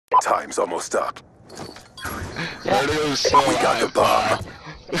Time's almost up. Vertigo's so We got the bomb.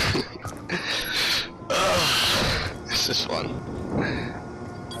 This is fun.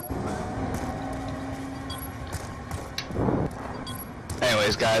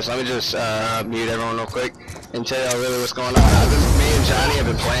 Anyways, guys, let me just mute everyone real quick and tell y'all really what's going on. Me and Johnny have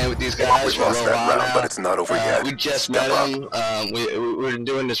been playing with these guys We've for a lost little that while round, now. but it's not over yet. We just Step met up. them. We're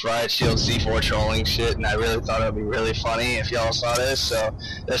doing this Riot Shield C4 trolling shit, and I really thought it would be really funny if y'all saw this. So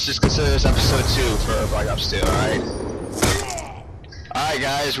let's just consider this episode 2 for Black Ops 2. All right. All right,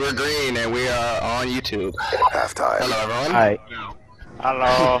 guys, we're green and we are on YouTube. Halftime. Hello, everyone. Hi.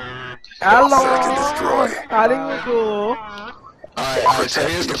 Hello. Search and destroy. Alright, so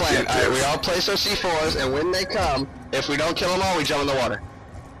here's the plan. Alright, we all place our C4s, and when they come, if we don't kill them all, we jump in the water.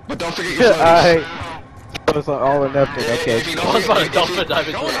 But don't forget your floaties. It's all or nothing. Okay. If you I was about to dump don't, it, dive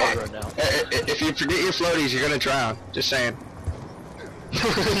into the water right now. if you forget your floaties, you're gonna drown. Just saying. You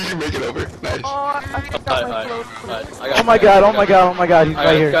can make it over. Nice. Oh my god, oh my god, oh my god, he's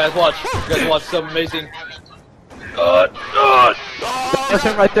right here. Guys, watch. You guys watch some amazing. That's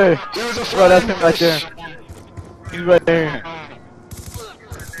him right there. Bro, that's him right there. He's right there.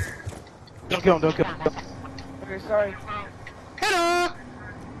 Don't kill him, don't kill him. Okay, sorry. Hello!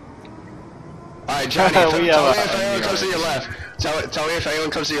 Alright, Johnny, tell me if anyone comes to your left. Tell me if anyone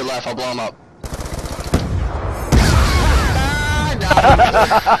comes to your left, I'll blow him up.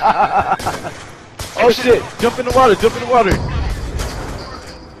 Oh shit! Jump in the water! Jump in the water!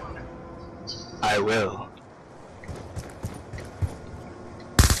 I will.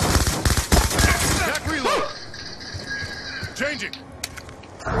 Changing.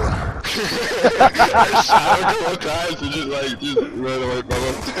 I shot him a couple times and just ran away from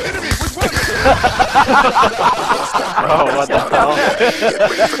him. Oh, what the hell? Get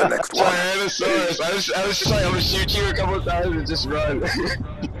ready for the next one. Tyrannosaurus. I was just like, I'm gonna shoot you a couple times and just run. That's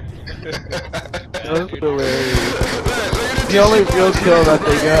hilarious. The only real kill that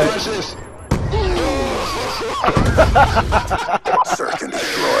they got. Search and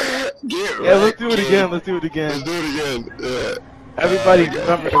destroy. Yeah, let's do it again, let's do it again. Let's do it again. Yeah. Everybody,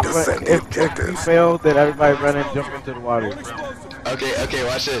 remember, if we fail, then everybody run and jump into the water. Okay,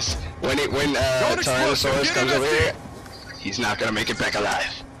 watch this. When Tyrannosaurus comes over here, he's not gonna make it back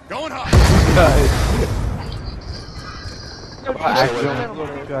alive. Going high. Oh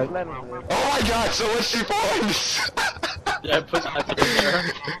my god, so much C4s! Yeah, I put it in there.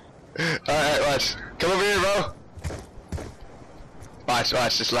 Alright, watch. Come over here, bro. Watch,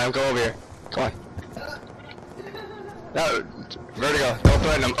 just let him go over here. Come on. No, Vertigo, don't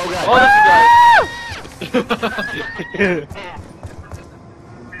threaten him. Oh god! Oh,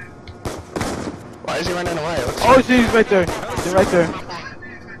 Why is he running away? Oh shit, he's right there. He's right there.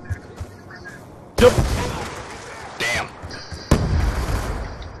 Jump! Damn.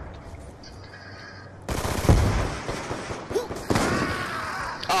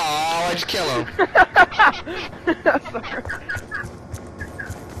 Oh, I just kill him.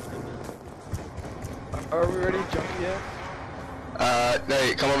 Are we ready to jump yet? No,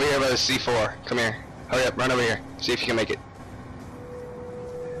 come over here by the C4. Come here. Hurry up, run over here. See if you can make it.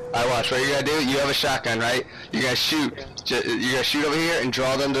 Alright, watch. What you gotta do, you have a shotgun, right? You're gonna shoot. You're gonna shoot over here and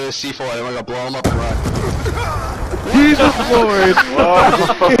draw them to the C4. Then we're gonna blow them up and run. Jesus Lord!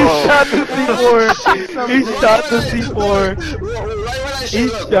 He shot the C4! He shot the C4! Right when I say, He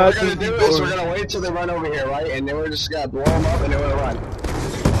look, shot what we're gonna the do is C4. we're gonna wait till they run over here, right? And then we're just gonna blow them up and then we're gonna run.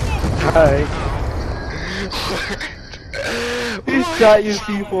 Alright. He shot your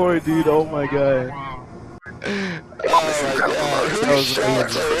C4, dude, oh my god. Oh my god, who That was shot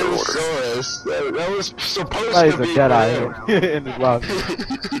Tyrannosaurus? That was supposed That is to a be Jedi him. in his lobby.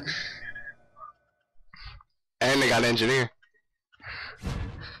 And they got an engineer.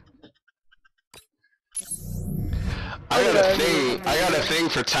 I got a thing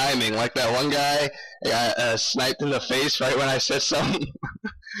for timing. Like that one guy got sniped in the face right when I said something.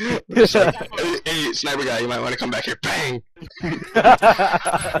 It's like, hey, sniper guy, you might want to come back here. Bang! That's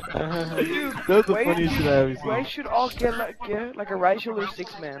the funniest shit I ever seen. Why should all get like a right shoulder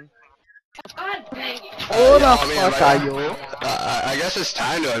 6-man? Oh the fuck are you? I guess it's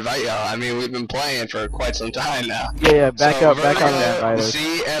time to invite y'all. I mean, we've been playing for quite some time now. Yeah, back So, up that fighter.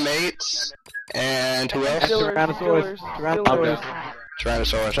 CM8s, and who else? Tyrannosaurus.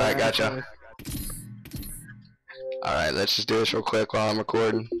 Tyrannosaurus, alright, gotcha. Alright, let's just do this real quick while I'm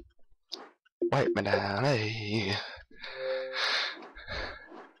recording. Wipe me down, hey.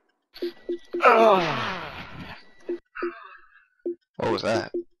 What was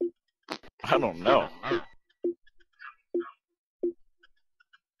that? I don't know.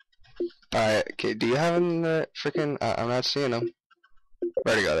 Alright, okay, do you have him freaking... I'm not seeing him.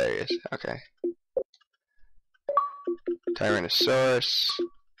 Where'd he go? There he is. Okay. Tyrannosaurus.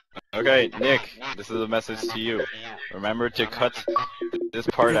 Okay, Nick, this is a message to you. Remember to cut this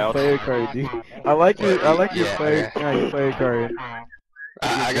part out. Player card, dude. I like your Yeah, player. okay. Yeah, your player card.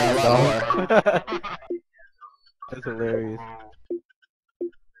 I got a lot more. That's hilarious.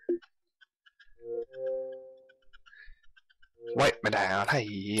 Wipe me down.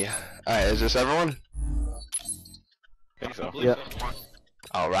 Hey. Alright, is this everyone? I think so. Yep.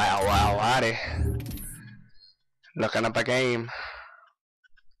 Alrighty. Looking up a game.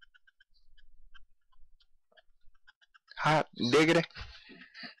 Hot diggity.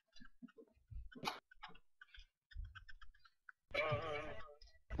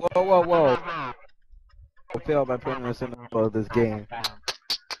 Whoa. I failed by putting this in the middle of this game.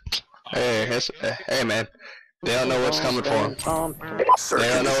 Hey man. They don't know what's coming for them. Search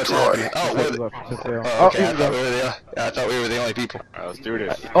They and don't know what's destroy. happening. Oh, Set what? you up to fail. Oh, okay. here we go. I thought we were the only people. Alright, let's do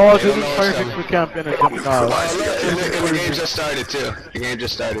this. Oh, They this don't is know what's perfect coming. for camping and jumping off. Oh, look, and the game just started too. The game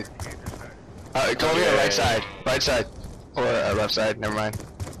just started. Go over here, right side. Right side. Or left side, never mind.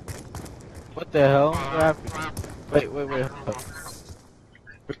 What the hell? What happened? Wait. Hold up.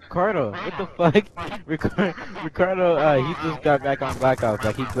 Ricardo, what the fuck? Ricardo, he just got back on Black Ops.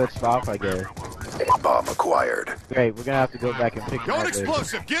 Like, he glitched off, I guess. Bomb acquired. Great, we're gonna have to go back and pick him Going up later.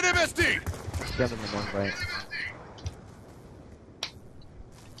 explosive. Get MSD. Send him an invite.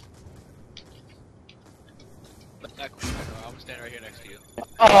 I'm standing right here next to you.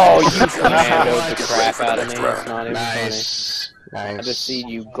 Oh, you commandoed commandoed the the crap crap out out of of me. me. It's It's not even Nice. funny. I just Nice. see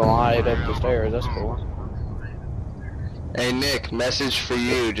you glide up the stairs. That's cool. Hey Nick, message for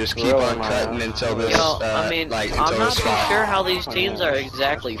you. Just keep Really, on man. cutting until this, Yo, I mean, like, I'm until not this too spot. sure how these teams are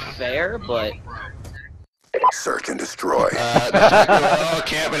exactly fair, but Search and destroy. The fact that we're all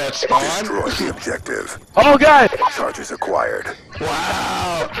camping at spawn? Destroy the objective. Oh, God! Charges acquired.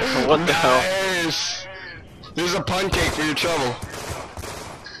 Wow! What the hell? Nice! This is a pun cake for your trouble.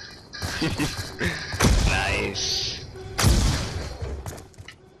 Nice.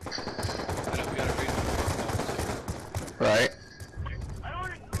 Right?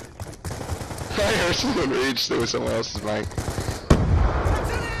 I heard someone rage through someone else's mic.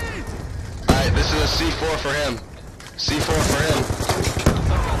 Alright, this is a C4 for him. C4 for him.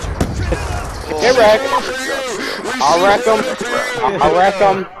 Get wrecked. C4 for you! We I'll wreck C4 him. for you! I'll wreck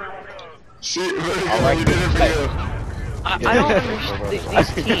them. See, we did it for you. I don't understand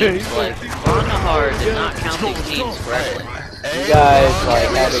these teams. Like, Vonahar did not count these teams correctly. Hey, You guys, we're all like,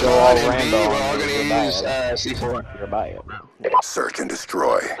 gonna had to use go all SWAT and B, random. we're all gonna Goodbye. use C4. You're by it. Search and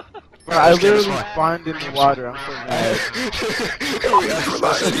destroy. Bro, I Let's get this literally one. spawned in the water. I'm so mad.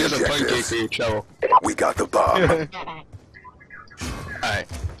 Neutralize the Here's a pun cake objectives. for your trouble. We got the bomb. Alright.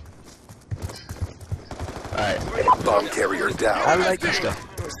 Alright. Bomb carrier I down. like Let's go.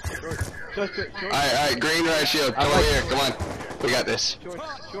 Alright, green right shield. Come over here. Come on. We got this.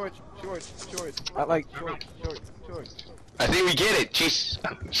 Shorts. I like shorts. I think we get it. Jeez.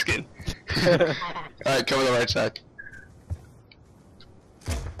 I'm just kidding. Alright, come to the right side.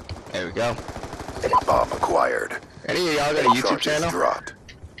 There we go. Bomb acquired. Any of y'all got a YouTube Charges channel? dropped.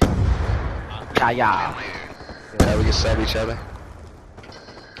 Yeah. Yeah, we can sub each other.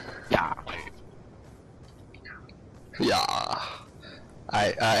 Yeah. Yeah.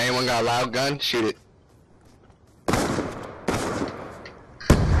 Alright, anyone got a loud gun? Shoot it.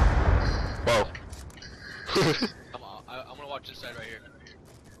 Whoa. I'm gonna watch this side right here.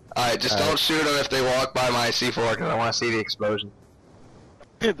 Alright, just don't shoot them if they walk by my C4 because I want to see the explosion.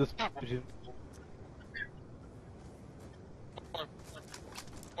 The explosion.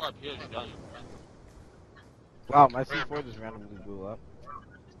 Wow, my C4 just randomly blew up.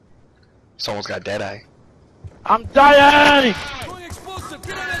 Someone's got dead eye. I'm dying! Going explosive.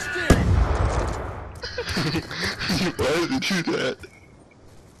 Get MSD. Why did you do that?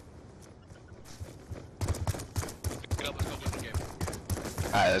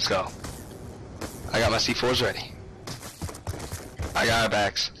 Alright, let's go. I got my C4s ready. I got our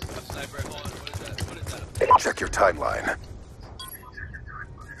backs. Check your timeline.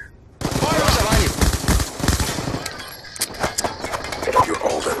 You're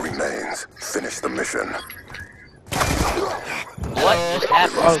all that remains. Finish the mission. What just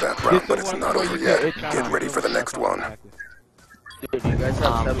happened? Lost that this round, is but it's one not where over you yet. get it Get ready for the next one. Dude, you guys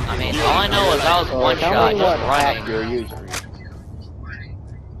have I mean, all I know is I was one Tell shot me just what hack running. you're using.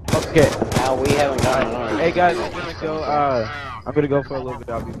 Okay. Now we haven't gotten on. Hey guys, I'm gonna go for a little bit.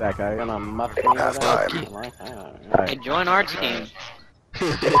 I'll be back, You're alright? gonna muff me with that? Halftime. Hey, join our team.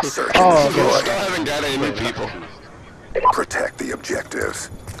 Search Oh, and We destroy. still haven't got any new people. Protect the objectives.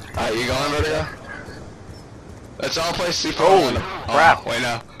 Alright, you going, Rodeo? Let's all play C4. Holy crap. Oh, wait,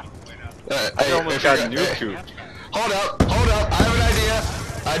 no. I almost got nuke. Hold up. I have an idea.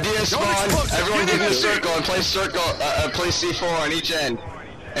 Idea spawn. Everyone get in a circle and play play C4 on each end.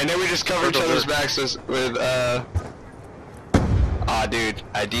 And then we just cover each other's backs with, dude.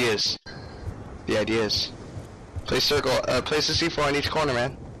 Ideas. The ideas. Place circle, place a C4 on each corner,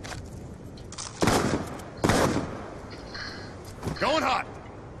 man. Going hot.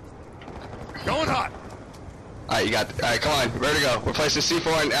 Going hot. Alright, you got alright, come on, ready to go. We'll place a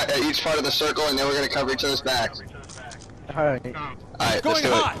C4 at each part of the circle and then we're gonna cover each other's backs. Alright. Alright, let's do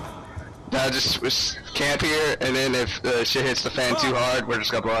it. Now just camp here and then if the shit hits the fan too hard, we're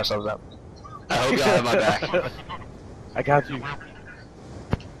just gonna blow ourselves up. I hope y'all have my back. I got you.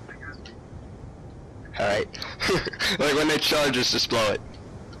 Alright. Like when they charge us, just blow it.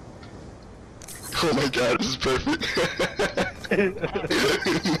 Oh my god, this is perfect.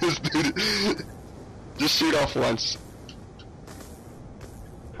 This dude, just shoot off once.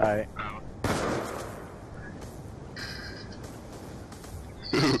 Alright.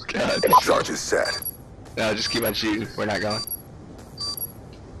 Oh god. Charge is set. No, just keep on shooting. We're not going.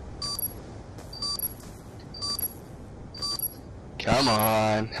 Come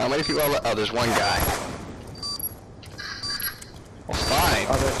on. How many people are left? Oh, there's one guy. Well, fine.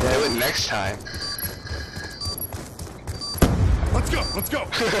 Do it next time. Let's go. Let's go.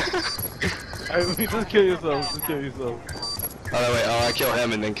 Alright, just kill yourself. Just kill yourself. Oh, wait. Oh, I kill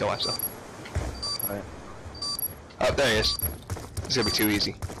him and then kill myself. Alright. Oh, there he is. It's gonna be too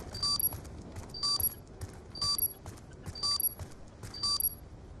easy.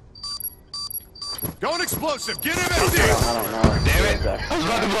 Going explosive. Get him I don't know. Damn it! Exactly. I was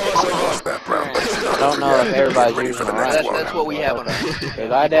about to blow myself up. I don't know if everybody's Ready using for the the next right. one. That's what we have on us.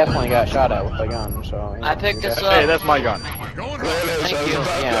 Because I definitely got shot at with the gun, so. I picked this Hey, up. that's my gun. Going There it is. Thank you.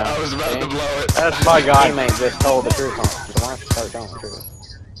 I was about to blow it. That's my My gun. teammate just told the truth on it. So why don't you start telling the truth?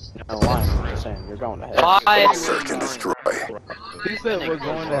 No lying, I'm just saying, you're going to hell. Why? Search and destroy. He said we're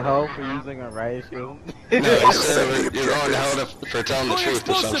going to hell for using a riot shield. No, he said you're going to hell for telling the truth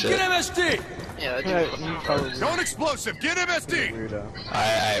or some shit. MSD. Yeah, Yeah, he's probably Going explosive. Get MSD. weirdo.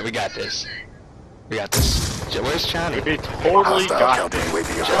 Alright, we got this. We got this. Where's Johnny? We totally Hostile got counter this.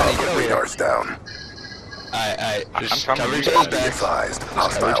 UAV Johnny, get above. over here. Radar's down. Alright, just I'm coming cover each to you. other's Be backs. advised. Cover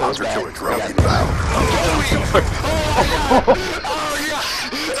Hostile each other's hunter back. killer drone We got inbound.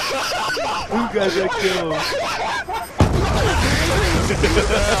 Who got that kill?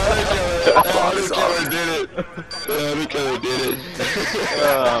 The killer did it. The killer did it.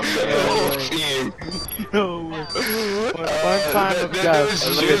 Oh, Oh, man. team. No. One time of That death. was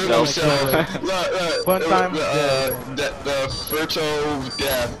Look at using himself. himself. One time of The fertile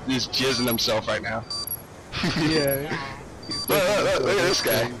death is jizzing himself right now. Yeah. Look at this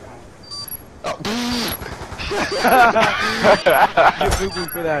guy. Oh. You boo boo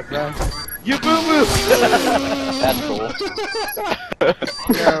for that, bro. You boo boo. That's cool.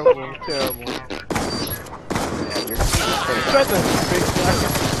 Terrible, terrible. Yeah, you're He's trying to big shot.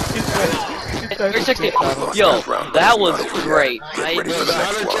 He's trying to 360. big shot him. Yo, that was great. Get ready The for the next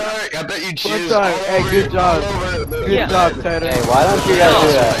hunter one. killer, I bet you One jizzed time. all Hey, over good job. all over the- Good job, Tater. Hey, why don't you guys do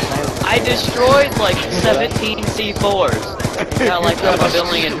that? I destroyed like 17 C4s. Got like a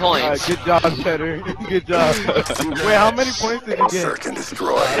billion points. Good job, Tater. Good job. Wait, how many points did you get? Search and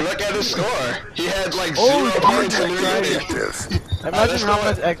destroy. Look at his score. He had like Oh, 0 points in Jesus the Christ. beginning. Objectives. Imagine how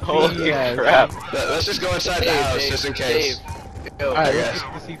much XP he Holy has. crap. Let's just go inside the house just in case. Yo, Alright, Yes.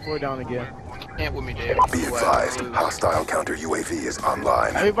 let's get the C4 down again. camp with me, Dave. Be advised. Hostile counter UAV is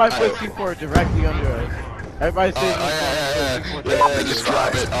online. Everybody put C4 directly under us. Everybody say Yeah, just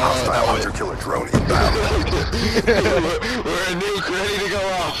drop it. Hostile Oh, hunter killer drone inbound. we're a nuke ready to go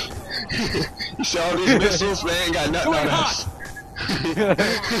off. You saw these missiles? They ain't got nothing on us.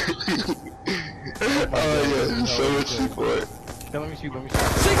 Oh yeah, so much support. Let me shoot, let me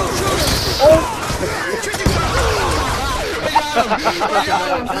shoot.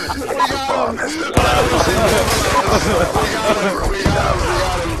 Bomb has been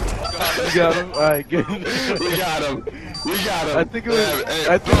You got him? Alright, good. We got him. We got him. I think it was, Hey,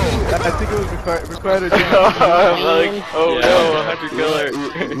 I think it was Ricardo. I'm like, oh no, hunter killer.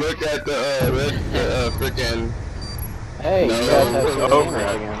 Look at the freaking. Hey, No, you guys have some over.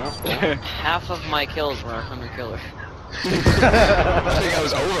 cameras again, that's cool. Half of my kills were a hunter killer. I think I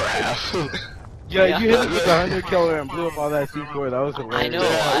was over half. Yeah, Yeah. you hit it with the 100 killer and blew up all that C4. That was hilarious. I know.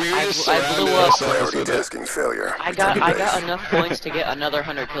 Yeah, we just I blew surrounded up. ourselves priority with it. tasking failure. I got enough points to get another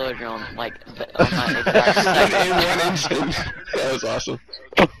hunter killer drone like on that exact In second. one instant. That was awesome.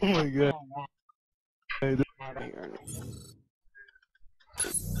 Oh my god.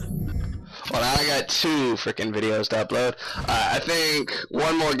 Well, I got 2 freaking videos to upload. I think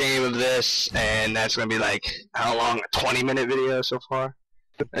one more game of this, and that's gonna be like, how long? A 20-minute video so far?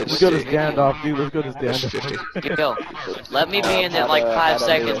 Let's go to standoff, dude. Let's go to That's standoff. 50. Yo, let me be in it like 5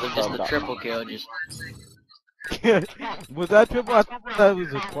 seconds of just the triple kill. Just Was that triple? I thought it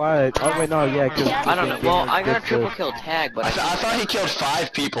was a quiet. Oh wait, no, yeah. I don't know. Well, I got a triple kill tag, but I thought he killed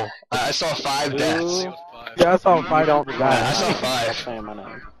 5 people. I saw 5 deaths. Yeah, I saw 5 different I guys. saw Stop 5. saying my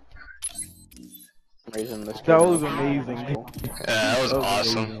name. Raising this That kid was up. amazing. Yeah, that was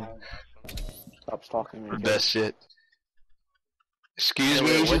awesome. amazing. Stop stalking me. kid. Best shit. Excuse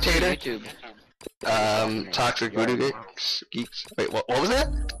me, what's your agitator. YouTube? Toxic voodoo geeks. Wait, what was that?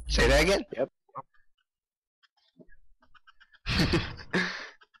 Say that again? Yep.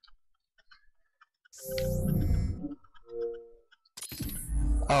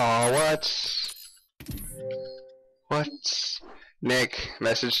 Oh, what? Nick,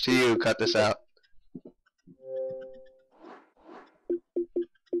 message to you, cut this out.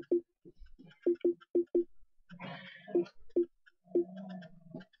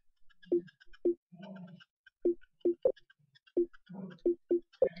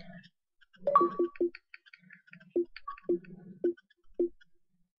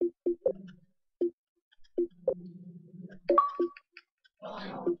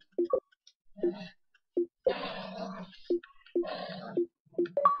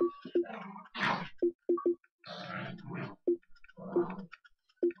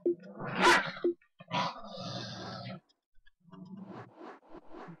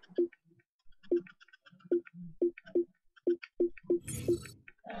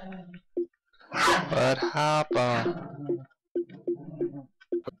 What happened?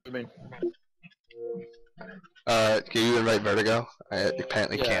 Can you invite Vertigo? I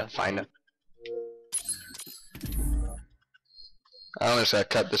apparently can't find him. I'm just gonna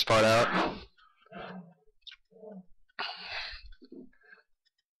cut this part out.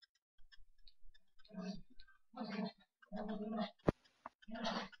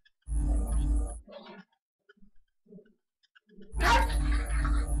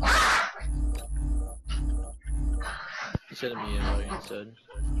 You said me invite instead.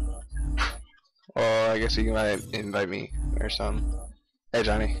 Well, I guess you can invite me or something. Hey,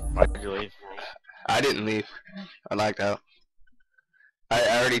 Johnny. Why'd you leave? I didn't leave. I lagged out. I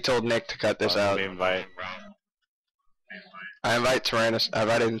already told Nick to cut this out. Invite. I invited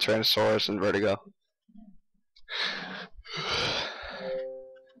Tyrannosaurus and Vertigo.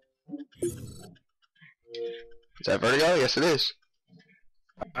 Is that Vertigo? Yes, it is.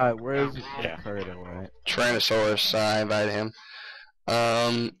 Where's Yeah. Curtin, right? Tyrannosaurus, I invited him.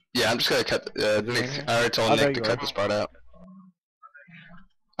 Yeah, I'm just gonna cut. Nick, I already told Nick to cut this part out.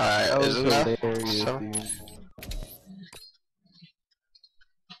 That Alright, was is it enough? hilarious, So, dude.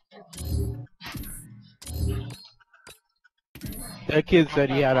 That kid said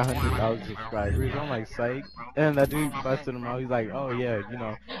he had 100,000 subscribers. I'm like, psych. And that dude busted him out. He's like, oh yeah, you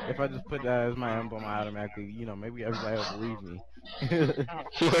know, if I just put that as my emblem, I automatically, you know, maybe everybody will believe me.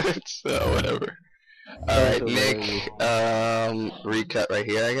 what? Whatever. Alright, Nick, recut right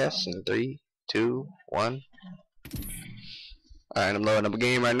here, I guess, in 3, 2, 1. Alright, I'm loading up a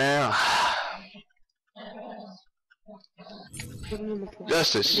game right now.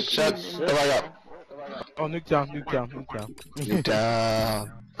 Justice, shut the fuck up. Oh, nuke down, nuke down, nuke down. Nuke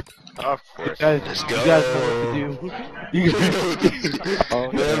down. Of course. Let's go. You guys know what to do. You guys, Oh,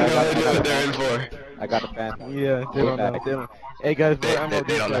 They have no idea what they're in for. I got a fan. yeah, they don't know. They don't. Hey guys, we're MLB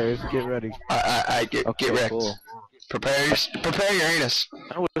they don't know. players. Get ready. Get Okay, wrecked. cool. Prepare your anus.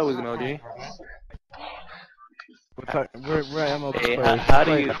 I was always an OG. We're MLB Hey, players. how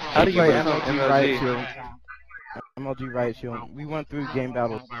do you play become MLG Riot MLG? Shield. MLG Riot Shield. We went through game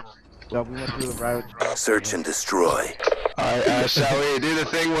battles. Yeah, we went through the Riot. Search and destroy. Alright, shall we do the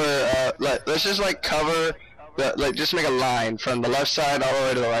thing where, let's just like cover, just make a line from the left side all the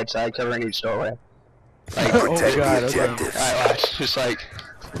way to the right side, covering each doorway. Like, Protect God, the okay. objectives. alright, watch, just like,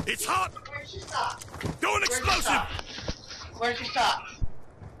 It's hot! Going explosive! Where'd you stop?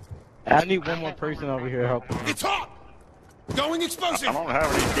 I need one more person over here helping me. It's hot! Going explosive! I don't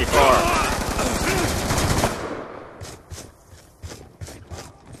have any C4.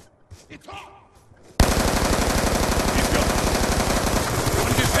 It's hot! He's got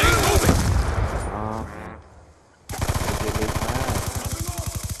one just moving!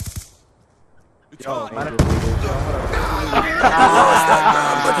 It's hot!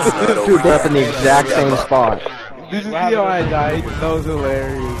 Dude, up in the exact same spot. This is how I died. That was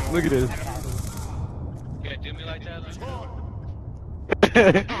hilarious. Look at this. Yeah, do me like that.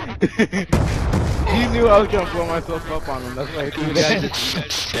 He knew I was gonna blow myself up on him. That's why he threw that.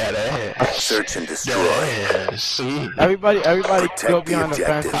 That ass. Search and destroy. That ass. Everybody Protect go the behind the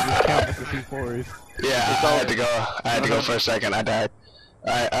fence and objective. just camp with the C4s. Yeah, I had to go. I had to go for a second. I died.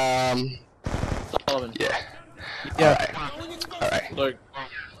 Alright, Sullivan. yeah. Yeah. Alright. Look.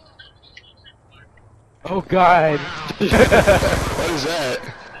 Oh God. What is that?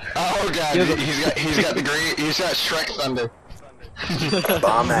 Oh God, Yeah, he's got the green, he's got Shrek Thunder.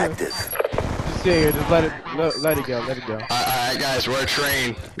 Bomb active. Just sit here. Just let it go. Let it go. Alright guys, we're a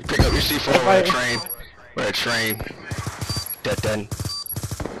train. Pick up your C4, we're a train. We're a train. Da-dun.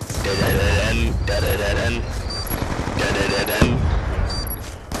 Da-da-da-dun. Da-da-da-dun. Da-da-da-dun.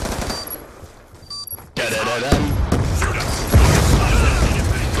 Da-da-da-dun.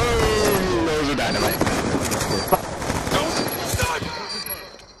 Boom! Those are dynamite.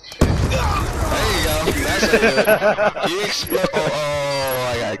 There you go. That's it. He exploded.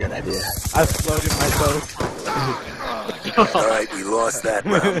 Oh, I got a good idea. I exploded myself. Alright, we lost that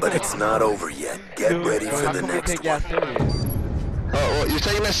round, but it's not over yet. Get ready for How the come we next take y'all one. serious? Oh, well, you're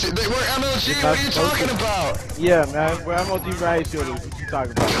taking this. We're MLG. What are you talking about? Yeah, man. We're MLG riot shielders. What you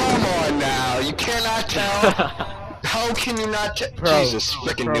talking about? Come on now. You cannot tell. How can you not tell? Jesus,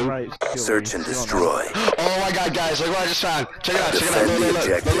 freaking Pro noob. riot shielders. Search and You don't know. destroy. Oh my God, guys! Look what I just found. Check it out. Check it out. Defend the Look,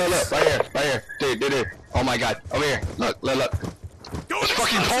 objectives. right here, right here. Dude. Oh my God, over here. Look. It's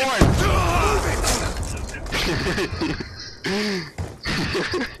fucking porn.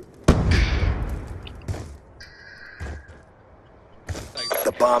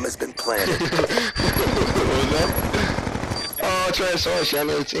 The bomb has been planted. What was that? Oh, Tyrannosaurus, you're on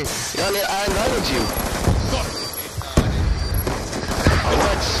the other team. I invited you. Oh,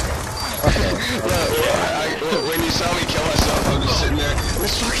 what? Look, when you saw me kill myself, I was just sitting there.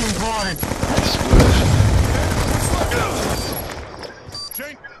 It's fucking porn.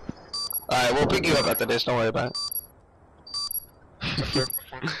 Alright, we'll pick you up after this, don't worry about it.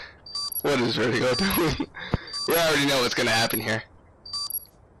 What is Vertigo doing? We already know what's gonna happen here.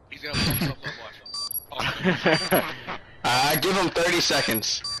 He's gonna watch him. I give him 30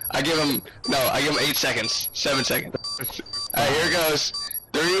 seconds. I give him 8 seconds. 7 seconds. Alright, here it goes.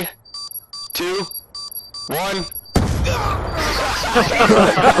 3, 2, 1.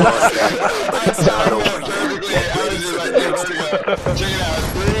 It's not over yet. Perfectly, Get I was ready just for like, the yeah, next Vertigo. one. Check it out.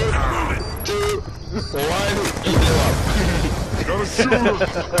 3, 2, 1. You blew up.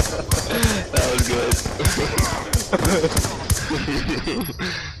 That was good.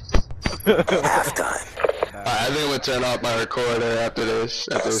 Halftime. I think we'll turn off my recorder after this.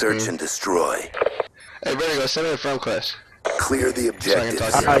 Search game. and destroy. Hey, Vertigo, send me a friend request. Clear the So I can talk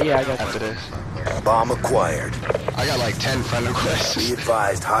objectives. to you Yeah, I got after you. this. Bomb acquired. I got like 10 friend Be requests.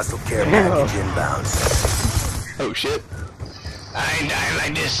 advised, hostile care package inbound. Oh shit. I ain't dying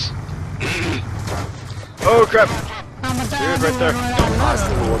like this. Oh crap! Dude, right there.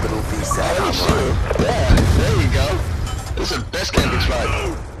 Hostile orbital VSAT Oh online. shoot. Yeah, there you go. This is the best camping spot.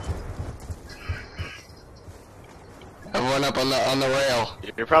 Everyone up on the rail.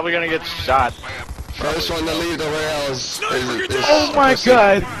 You're probably gonna get shot. First one to leave the rail is Oh my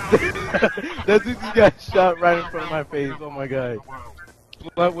God! That dude just got shot right in front of my face. Oh my God.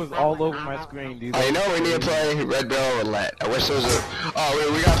 Blood was all over my screen, dude. I know we need to play Red Barrel Roulette. I wish there was a...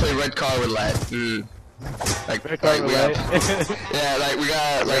 Oh, we gotta play Red Car Roulette. Like Red Car we Roulette? gotta... Yeah, like we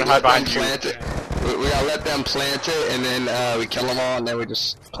gotta They're let gonna hide them behind you. plant it. We gotta let them plant it, and then we kill them all, and then we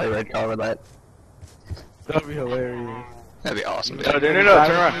just play Red Car Roulette. That'd be hilarious. That'd be awesome. No, turn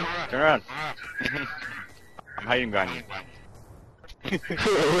around. I'm hiding behind you.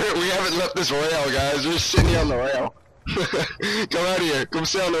 We haven't left this rail, guys. We're sitting here on the rail. Come out here. Come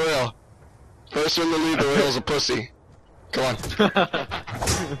sit on the rail. First one to leave the rail is a pussy. Come on.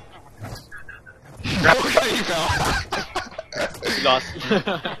 Okay, you fell. Lost.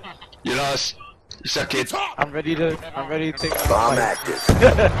 You lost. You suck, kid. I'm ready to take my Bomb fight. active.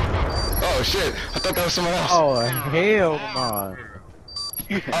 Oh shit. I thought that was someone else. Oh hell no.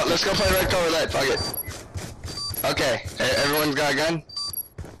 Oh, let's go play Red Car Roulette. Fuck it. Okay. Everyone's got a gun?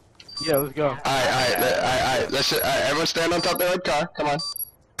 Yeah, let's go. Alright. Let's just, everyone stand on top of the red car. Come on.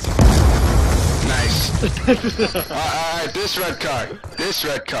 Nice. Alright, this red car.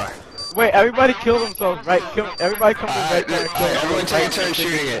 Wait, everybody kill themselves, right? Everybody come to the red car and kill Everyone take a turn themselves.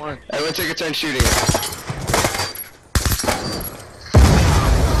 shooting it. Everyone take a turn shooting it.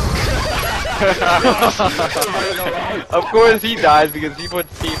 Of course he dies because he put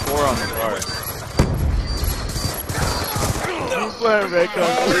C4 on the car. Who's playing red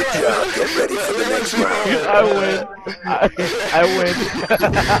car? Good job. Get ready for the next round. I win. I win.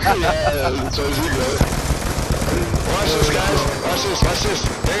 Yeah, that's what you got. Watch this, guys. Watch this. Watch this.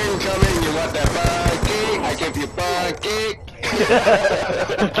 Incoming. You want that pancake? I give you pancake.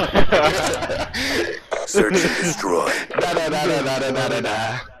 Search and destroy. Da da da da da da da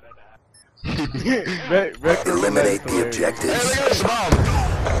da. Eliminate the Hey, objectives. look at this bomb.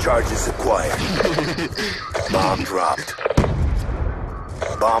 Charges acquired. Bomb dropped.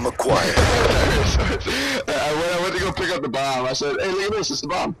 Bomb acquired. I went to go pick up the bomb. I said, hey, look at this. It's the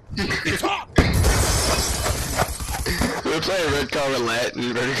bomb. We were playing Red Car Roulette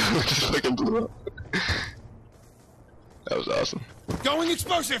and Red Car just fucking blew up. That was awesome. Going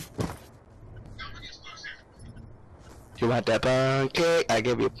explosive. You want that pancake? I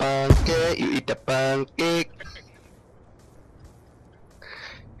give you pancake. You eat the pancake.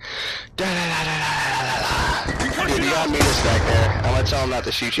 Da da da da da da da. Dude, you got me this back there. I'm gonna tell him not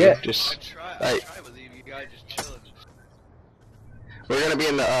to shoot you. Just like we're gonna be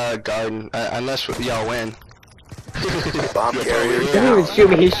in the garden unless y'all win. Bomb carrier He didn't down. even shoot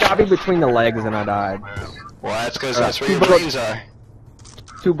me. He shot me between the legs and I died. Well, that's because that's where your brains are.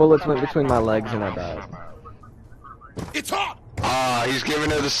 2 bullets went between my legs and I died. It's hot. Ah, he's giving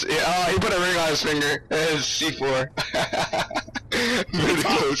her this. Oh, he put a ring on his finger. It's C4. Really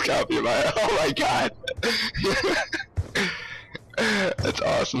close copy of my. Oh my god. That's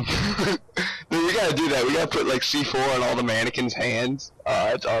awesome. Dude, we gotta do that. We gotta put like C4 on all the mannequins' hands.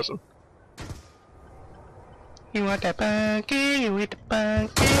 That's awesome. You want that pancake? You eat the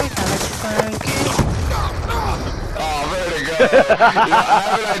pancake? I like the pancake. Oh, Vertigo! I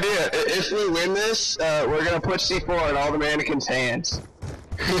have an idea. If we win this, we're gonna put C4 in all the mannequins' hands.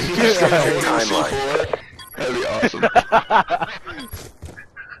 Just gonna hold Timeline. C4. That'd be awesome.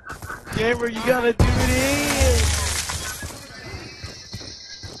 Gamer, you gotta do it!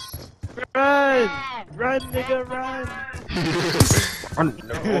 Run! Run, nigga, run!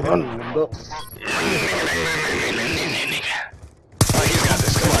 Oh, he's got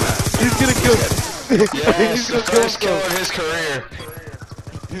this. Come on now. He's gonna kill. Yes, the first kill of his career.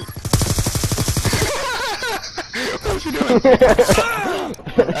 What's he doing?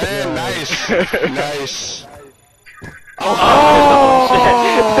 Hey, nice. Nice.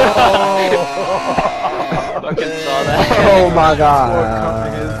 Fucking saw that. Oh my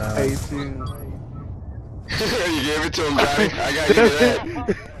god. You gave it to him, Johnny. I gotta give you that.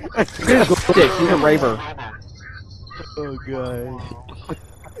 He's a raver. Oh god.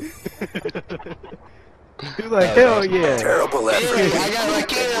 He's like, hell yeah! Terrible effort. I got my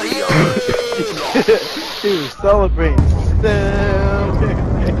kill. He was celebrating. Hey,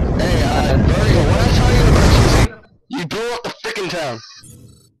 Vertigo, what I tell you about you blew up the frickin' town.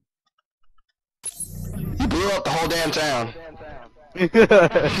 You blew up the whole damn town.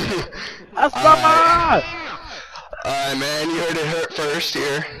 That's my Alright, man, you heard it hurt first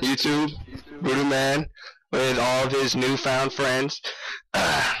here. YouTube, Voodoo Man, with all of his newfound friends.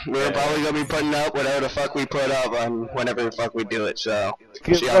 We're probably gonna be putting up whatever the fuck we put up on whenever the fuck we do it, so.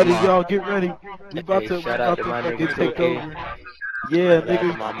 Get see y'all ready, tomorrow. y'all, get ready. We about to fucking take over. Yeah,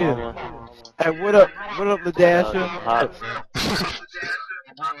 nigga. Yeah. Hey, what up, Ladasha?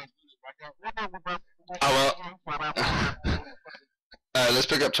 Oh, well. Alright, let's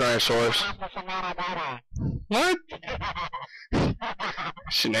pick up Tyrannosaurus. What?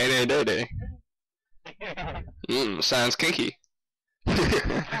 Sinead Day Day. Sounds kinky.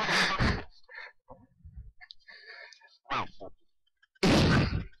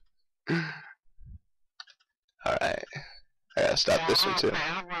 Alright. I gotta stop this one too.